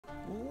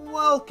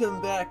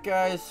Welcome back,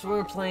 guys.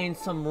 We're playing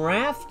some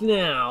RAFT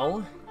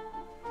now,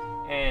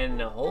 and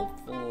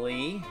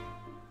hopefully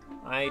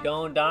I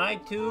don't die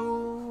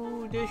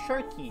to the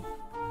sharky.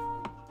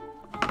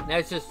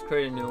 Let's just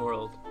create a new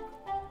world.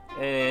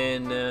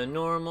 And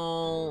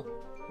normal,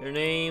 your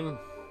name.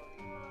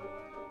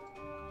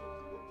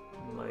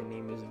 My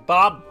name is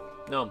Bob.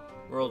 No,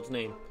 world's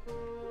name.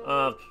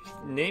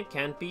 Name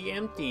can't be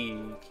empty.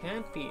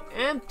 Can't be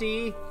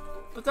empty.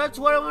 But that's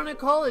what I want to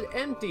call it.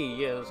 Empty.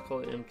 Yeah, let's call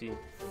it empty.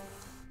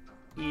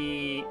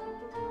 E-M-T.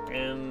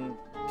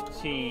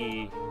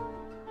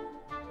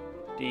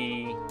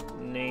 D.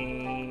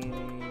 Name.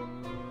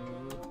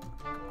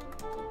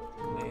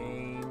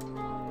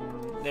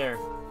 There.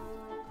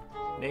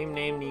 Name.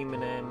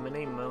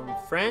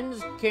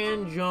 Friends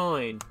can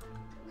join.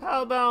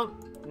 How about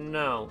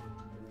no?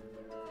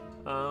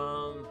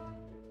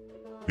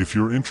 If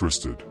you're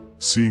interested,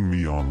 seeing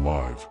me on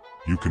live,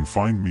 you can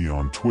find me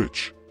on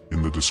Twitch,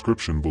 in the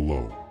description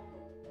below.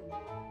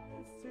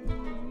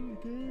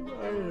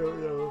 I don't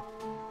know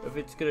if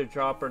it's gonna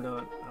drop or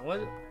not.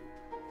 What?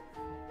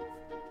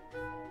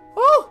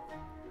 Oh!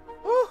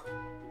 Oh,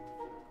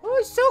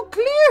 it's so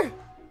clear!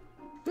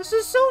 This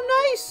is so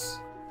nice!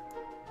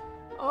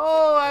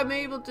 Oh, I'm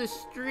able to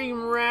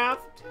stream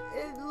RAFT.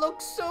 It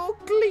looks so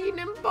clean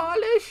and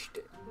polished.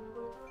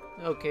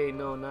 Okay,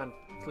 no, not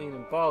clean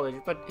and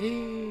polished, but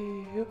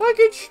I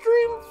can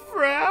stream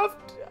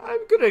RAFT.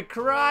 I'm gonna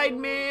cry,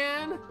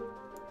 man.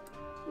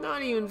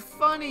 Not even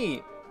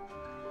funny.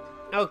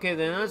 Okay,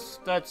 then let's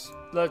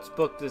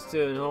book this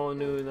to a whole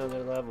new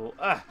another level.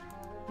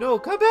 No,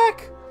 come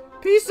back,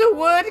 piece of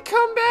wood,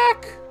 come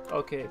back.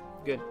 Okay,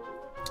 good.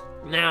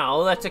 Now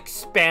let's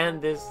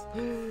expand this.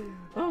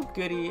 Oh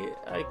goody,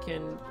 I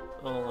can.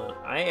 Hold on,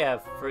 I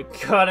have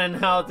forgotten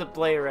how to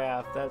play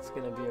RAFT. That's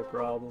gonna be a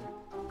problem.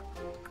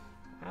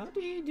 How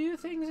do you do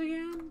things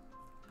again?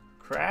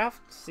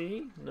 Craft?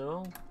 C?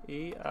 No.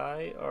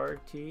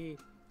 E-I-R-T.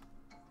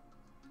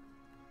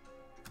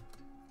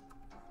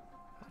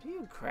 How do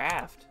you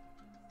craft?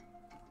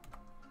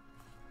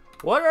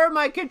 What are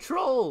my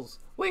controls?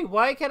 Wait,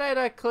 why can I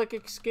not click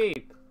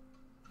escape?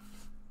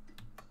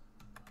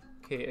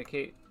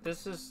 Okay.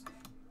 This is...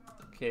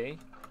 Okay.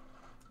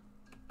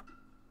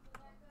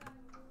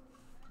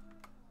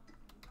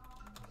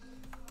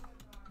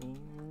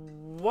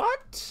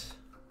 What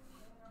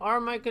are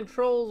my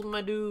controls,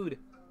 my dude?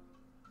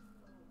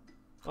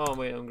 Oh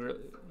wait, am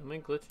I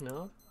glitching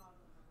out?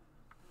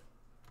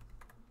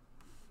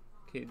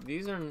 Okay,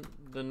 these are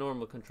the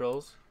normal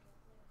controls.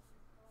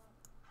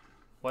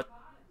 What?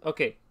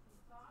 Okay.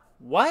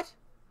 What?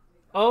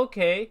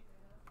 Okay.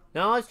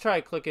 Now let's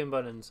try clicking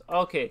buttons.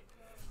 Okay.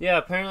 Yeah,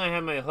 apparently I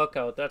had my hook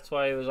out. That's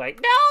why it was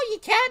like, no, you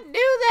can't do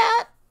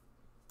that!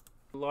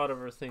 A lot of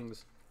our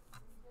things.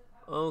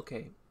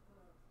 Okay.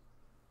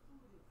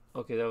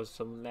 Okay, that was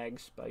some lag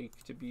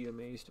spike to be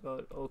amazed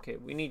about. Okay,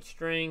 we need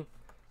string.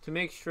 To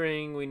make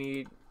string, we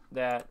need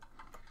that.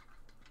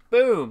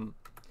 Boom!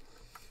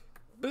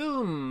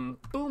 Boom!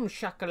 Boom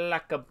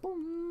shakalaka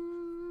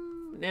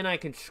boom! Then I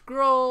can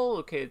scroll.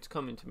 Okay, it's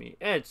coming to me.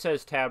 And it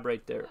says tab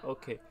right there.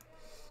 Okay.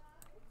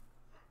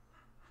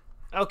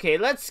 Okay,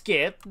 let's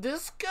get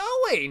this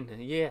going.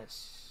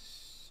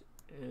 Yes.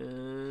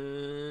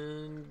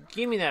 And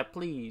give me that,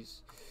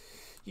 please.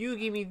 You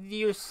give me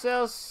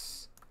yourself.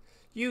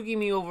 You give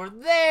me over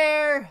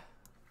there.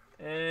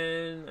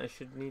 And I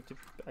should need to...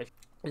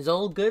 Is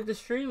all good to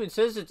stream? It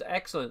says it's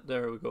excellent.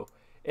 There we go.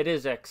 It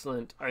is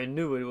excellent. I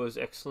knew it was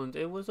excellent.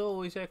 It was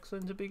always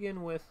excellent to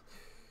begin with.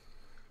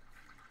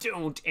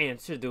 Don't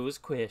answer those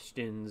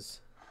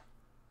questions.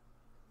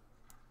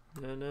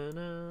 Let's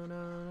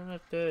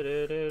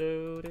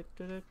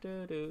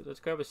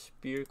grab a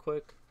spear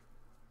quick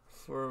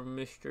for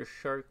Mr.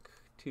 Shark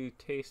to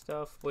taste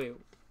off. Wait,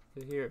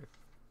 here.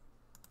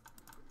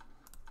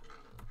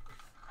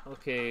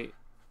 Okay,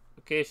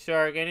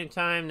 Shark,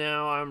 anytime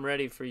now, I'm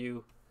ready for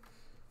you.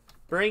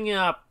 Bring it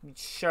up,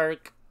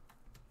 Shark.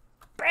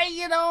 Bring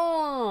it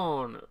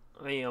on!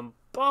 I am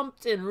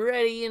pumped and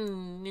ready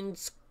and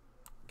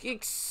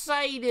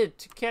excited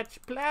to catch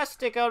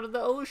plastic out of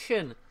the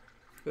ocean.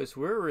 Because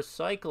we're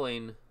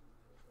recycling.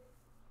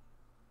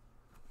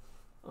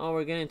 Oh,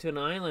 we're getting to an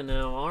island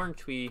now,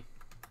 aren't we?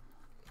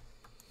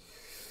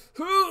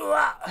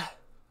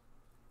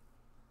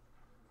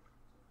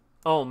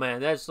 Oh man,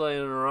 that's like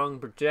the wrong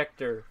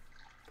projector.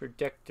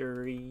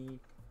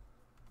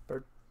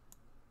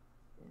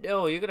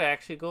 No, you're gonna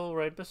actually go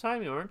right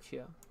beside me, aren't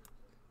you?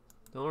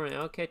 Don't worry,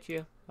 I'll catch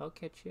you. I'll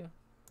catch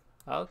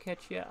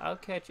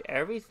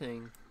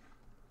everything.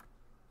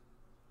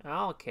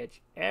 I'll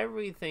catch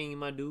everything,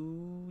 my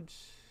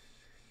dudes.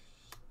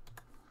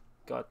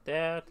 Got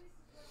that.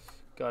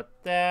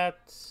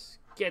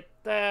 Get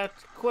that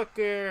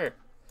quicker.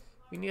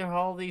 We need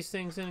all these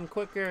things in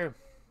quicker.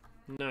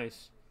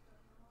 Nice.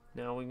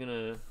 Now we're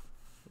gonna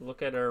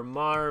look at our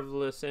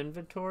marvelous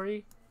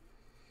inventory.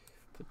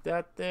 Put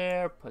that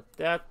there, put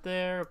that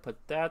there.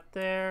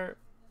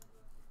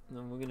 And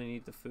then we're gonna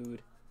need the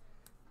food.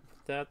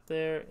 Put that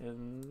there,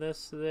 and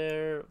this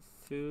there.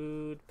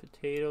 Food,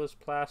 potatoes,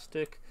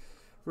 plastic.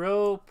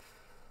 Rope.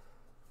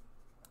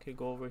 Okay,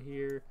 go over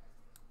here.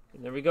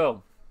 And there we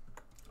go.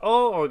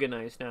 All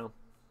organized now.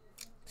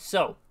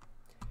 So,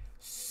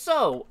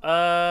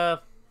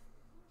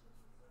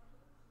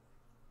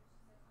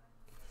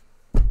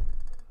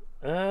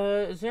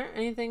 is there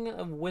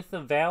anything with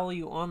a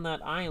value on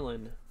that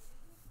island?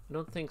 I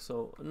don't think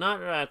so.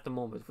 Not at the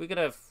moment. We could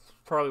have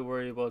probably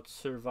worry about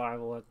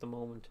survival at the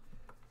moment.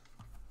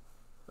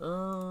 I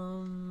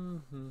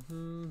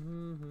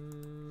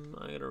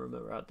gotta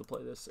remember how to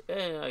play this.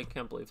 I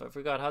can't believe I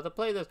forgot how to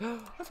play this. I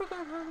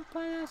forgot how to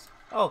play this.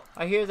 Oh,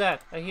 I hear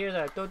that. I hear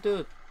that. Don't do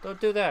it.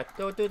 Don't do that.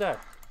 Don't do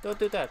that. Don't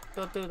do that.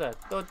 Don't do that.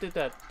 Don't do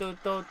that.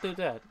 Don't do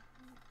that.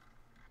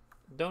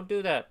 Don't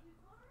do that.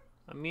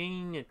 I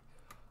mean it.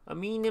 I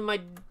mean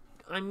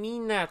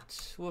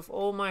that with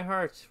all my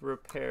heart.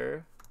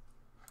 Repair.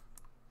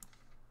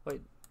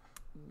 Wait.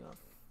 No.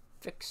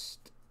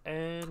 Fixed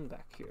and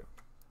back here.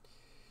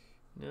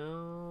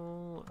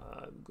 Now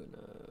I'm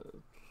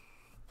gonna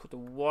put the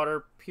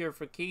water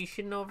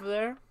purification over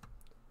there.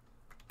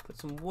 Put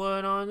some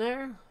wood on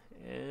there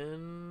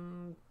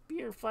and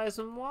purify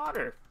some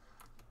water.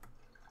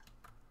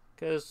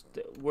 Because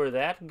we're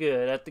that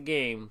good at the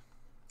game.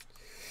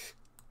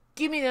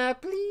 Give me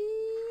that,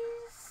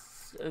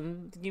 please.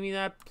 And give me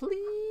that,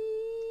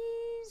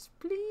 please.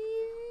 Please.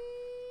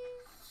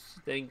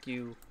 Thank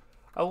you.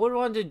 I would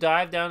want to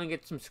dive down and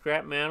get some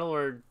scrap metal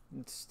or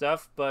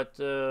stuff, but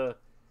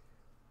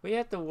we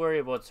have to worry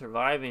about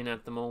surviving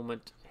at the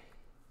moment.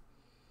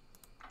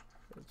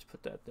 Let's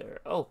put that there.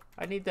 Oh,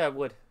 I need that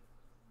wood.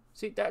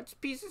 See, that's a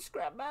piece of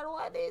scrap metal.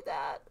 I need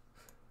that.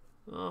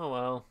 Oh,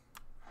 well.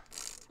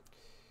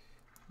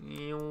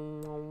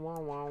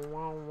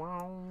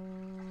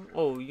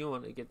 Oh, you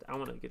want to get... I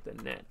want to get the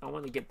net. I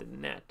want to get the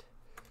net.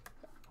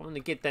 I want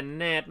to get the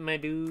net, my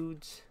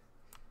dudes.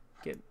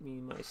 Get me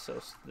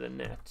myself the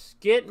net.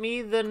 Get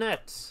me the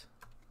net.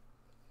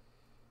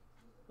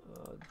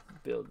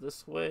 Build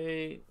this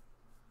way.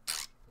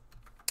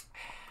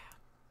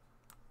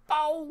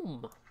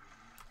 Boom!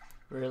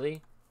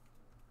 Really?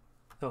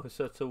 Oh,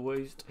 such a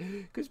waste.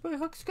 Because my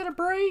hook's gonna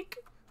break.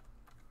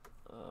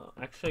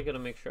 Actually, I gotta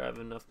make sure I have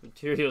enough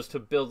materials to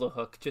build a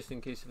hook, just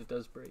in case if it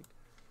does break.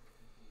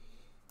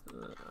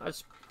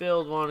 Let's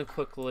build one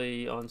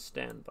quickly on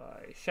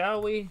standby,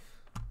 shall we?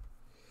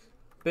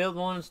 Build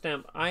one on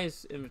standby.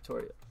 Eyes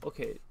inventory.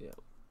 Okay, yeah.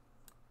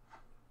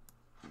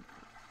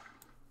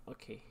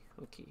 Okay.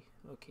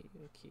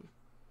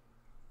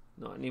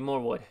 No, I need more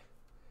wood.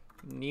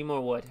 Need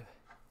more wood.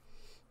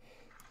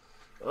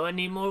 Oh, I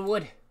need more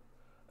wood.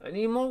 I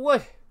need more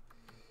wood.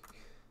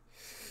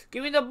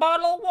 Give me the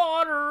bottle of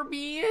water,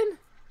 man.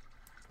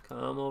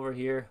 Come over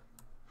here.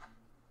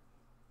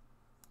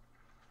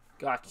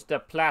 Got the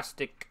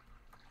plastic.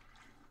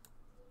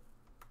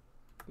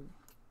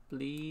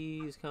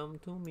 Please come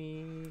to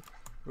me.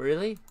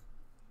 Really?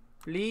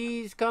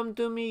 Please come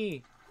to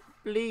me.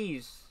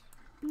 Please.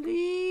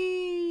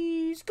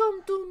 Please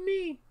come to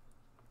me.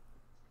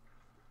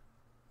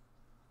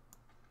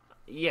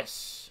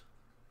 Yes.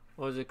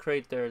 Oh, there's a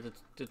crate there.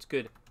 That's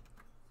good.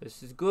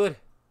 This is good.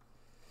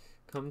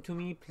 Come to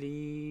me,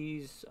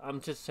 please.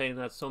 I'm just saying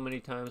that so many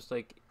times,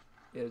 like,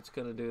 it's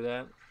gonna do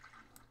that.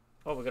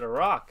 Oh, we got a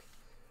rock.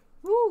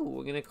 Woo,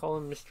 we're gonna call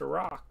him Mr.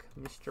 Rock.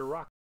 Mr.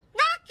 Rock.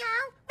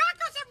 Rocco!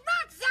 Rocco's a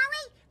rock,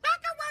 Zoe!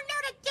 Rocco won't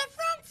know the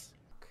difference!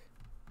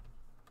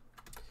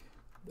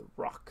 The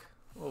rock.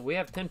 Oh, we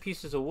have 10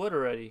 pieces of wood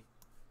already.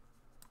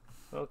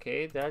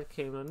 Okay, that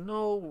came in.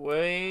 No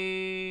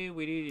way.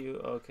 We need you.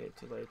 Okay,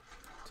 too late.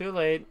 Too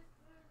late.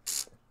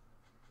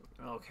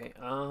 Okay,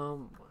 how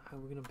are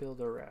we gonna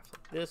build a raft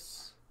like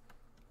this?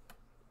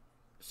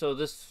 So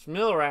this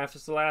mill raft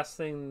is the last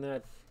thing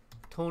that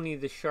Tony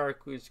the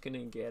Shark was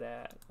gonna get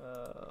at.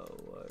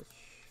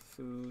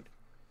 Food,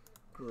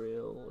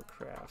 grill,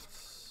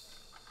 crafts.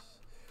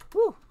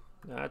 Woo!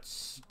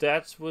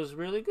 That was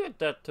really good.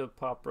 That to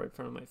pop right in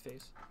front of my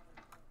face.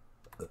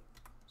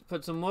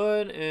 Put some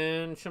wood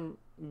and some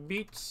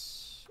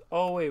beets.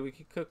 Oh wait, we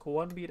could cook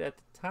one beet at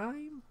a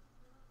time.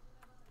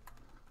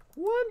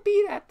 One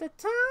beet at a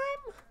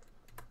time.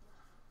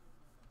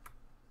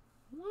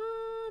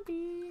 One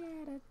beet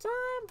at a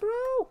time,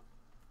 bro.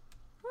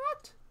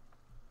 What?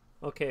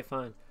 Okay,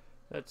 fine.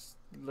 Let's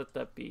let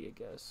that be, I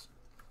guess.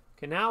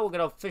 Okay, now we're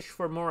gonna fish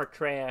for more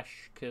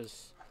trash,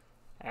 cause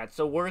that's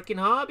a working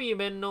hobby I've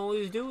been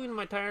always doing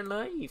my entire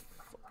life.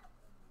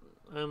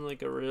 I'm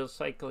like a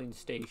recycling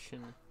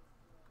station.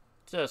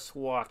 Just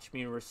watch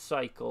me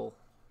recycle.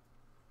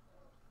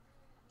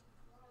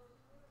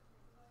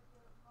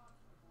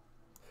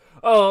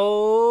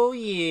 Oh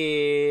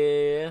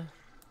yeah.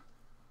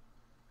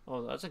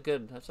 Oh, that's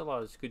a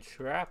lot of good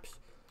scraps.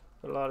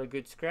 A lot of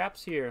good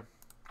scraps here.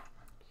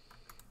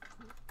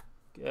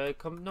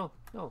 No.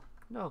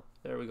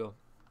 There we go.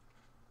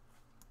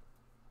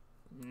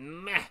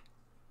 Meh.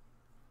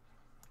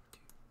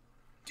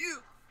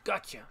 Dude,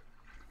 gotcha.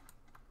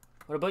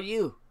 What about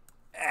you?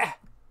 Ah.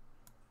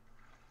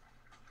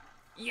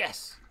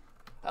 Yes.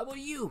 How about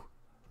you?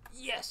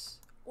 Yes.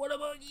 What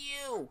about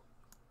you?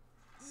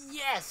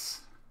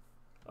 Yes.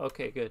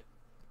 Okay, good.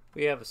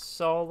 We have a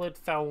solid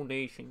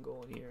foundation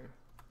going here.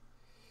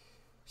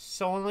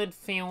 Solid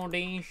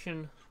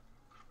foundation.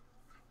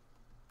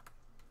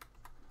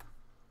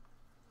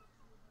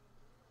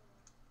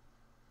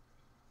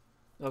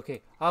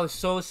 Okay, I was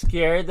so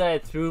scared that I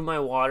threw my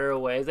water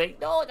away. I was like,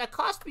 no, that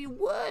cost me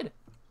wood.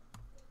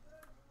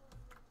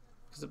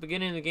 Because the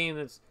beginning of the game,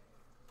 that's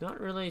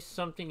not really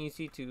something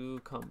easy to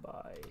come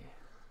by.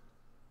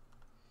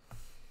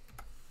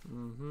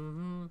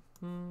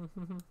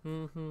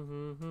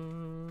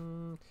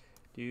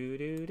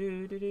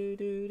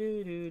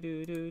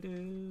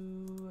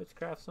 Let's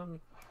craft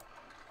some.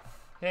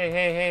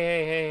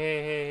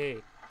 Hey.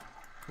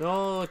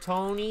 No,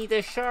 Tony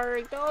the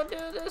shark, don't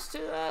do this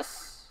to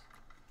us.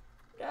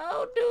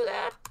 Don't do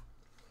that.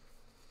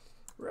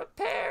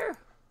 Repair.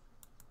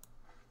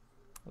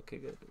 Okay,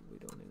 good. We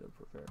don't need to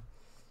prepare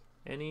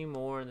any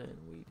more than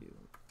we do.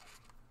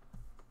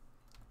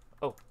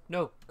 Oh,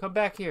 no. Come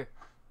back here.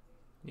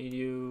 Need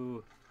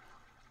you.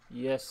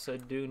 Yes, I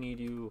do need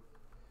you.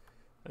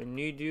 I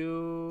need you.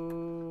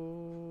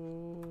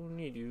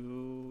 Need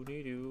you.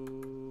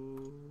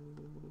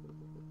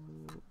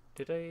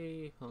 Did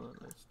I? Hold on,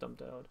 let's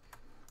dump out.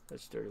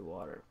 That's dirty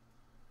water.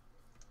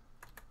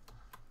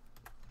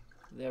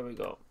 There we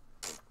go.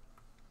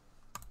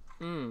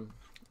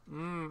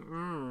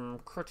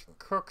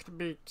 Cooked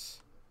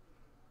beets.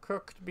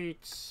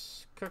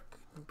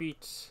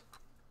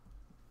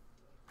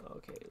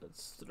 Okay,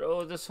 let's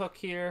throw this hook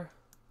here.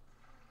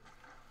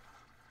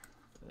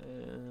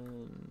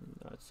 And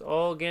that's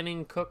all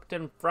getting cooked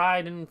and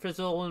fried and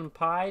frizzled and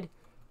pied.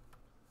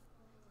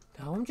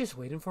 Now I'm just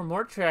waiting for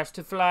more trash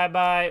to fly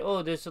by.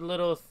 Oh, there's a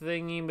little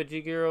thingy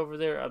majigger over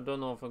there. I don't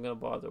know if I'm gonna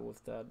bother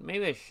with that.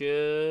 Maybe I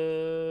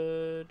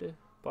should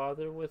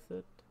bother with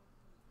it.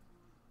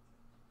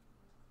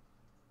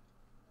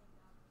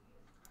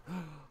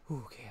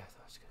 Okay, I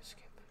thought I was gonna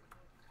skip.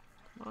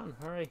 Come on,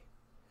 hurry.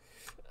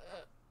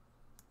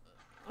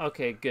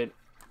 Okay, good.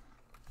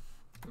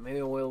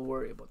 Maybe we'll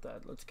worry about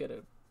that. Let's get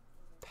a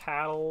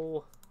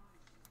paddle.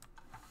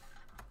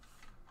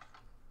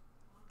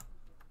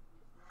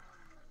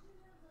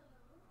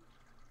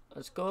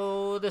 Let's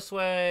go this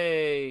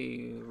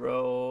way.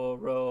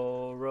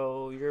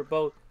 Row your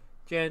boat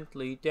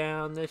gently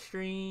down the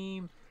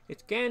stream.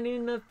 It's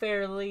getting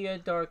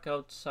fairly dark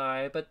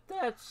outside, but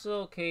that's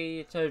okay,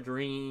 it's a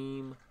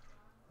dream.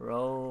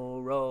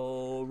 Row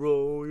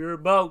your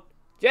boat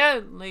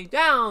gently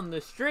down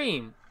the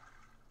stream.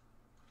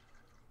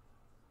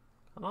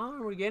 Come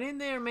on, we're getting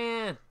there,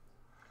 man.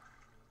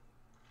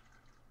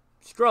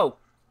 Stroke.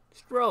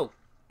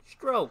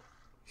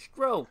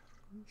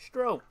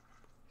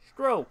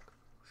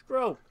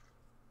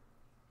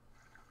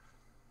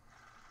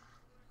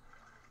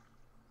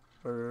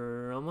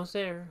 We're almost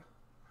there.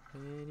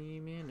 Any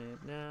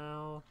minute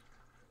now.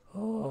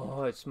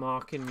 Oh, it's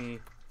mocking me.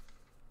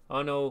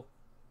 Oh no.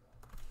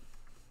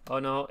 Oh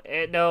no.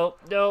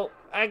 No.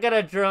 I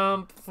gotta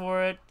jump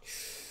for it.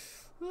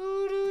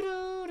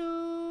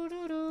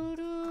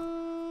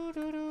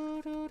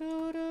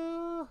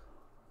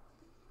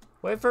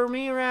 Wait for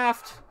me,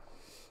 Raft.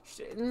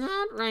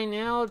 Not right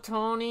now,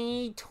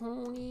 Tony.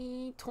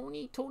 Tony, don't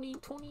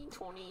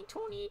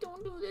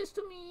do this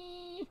to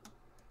me.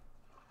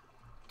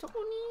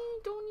 Tony.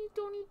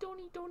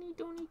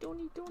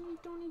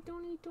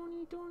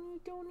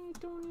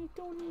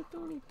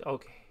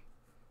 Okay.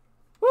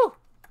 Woo!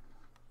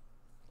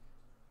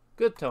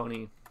 Good,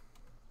 Tony.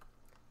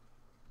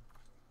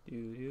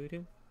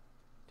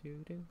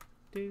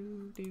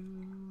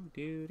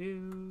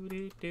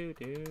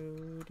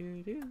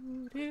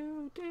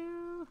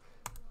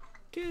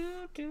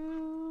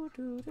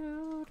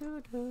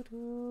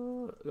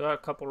 Got a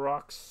couple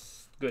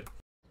rocks. Good.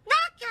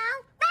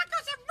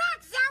 Rocco's a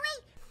rock,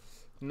 Zoe!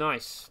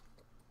 Nice.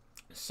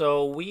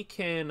 So we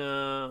can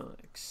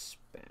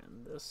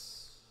expand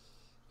this.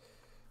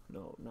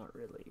 No, not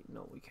really.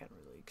 No, we can't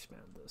really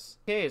expand this.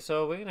 Okay,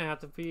 so we're gonna have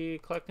to be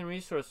collecting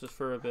resources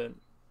for a bit.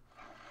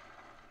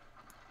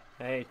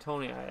 Hey,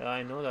 Tony,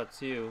 I know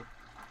that's you.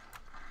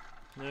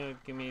 No,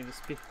 give me the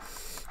speed.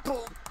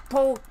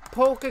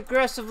 Poke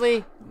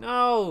aggressively.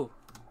 No.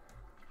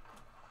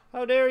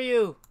 How dare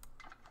you?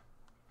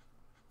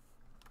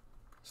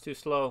 It's too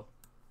slow.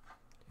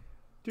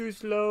 Too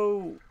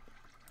slow.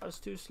 That's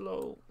too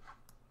slow.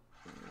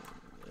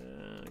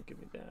 Give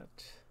me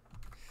that.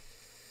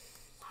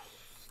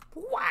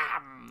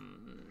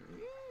 Wham!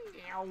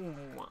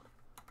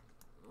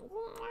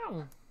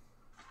 Wow.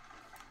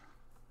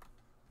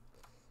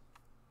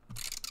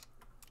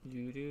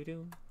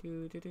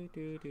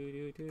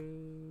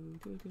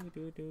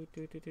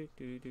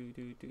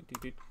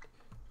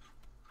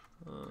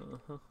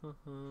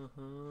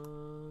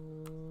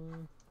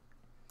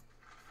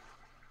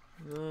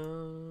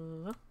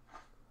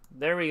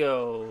 There we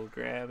go,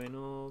 grabbing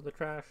all the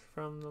trash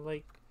from the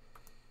lake.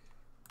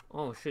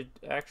 Oh, should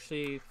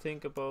actually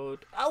think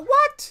about...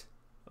 what?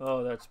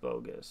 Oh, that's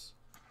bogus.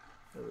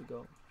 There we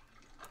go.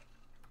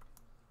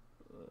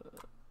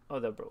 Oh,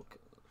 that broke.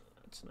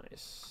 That's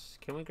nice.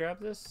 Can we grab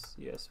this?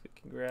 Yes, we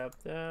can grab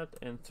that.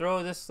 And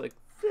throw this like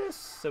this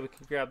so we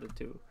can grab the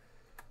 2.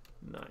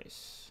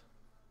 Nice.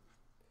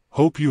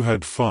 Hope you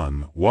had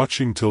fun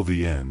watching till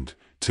the end.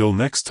 Till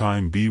next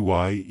time,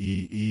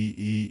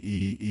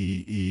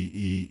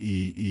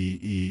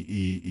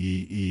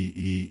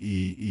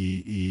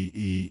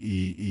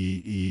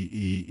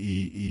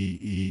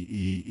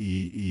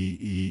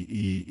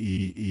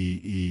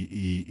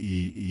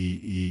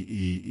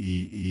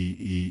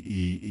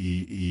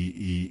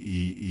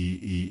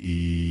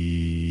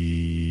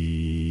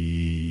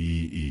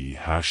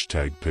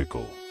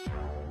 #pickle.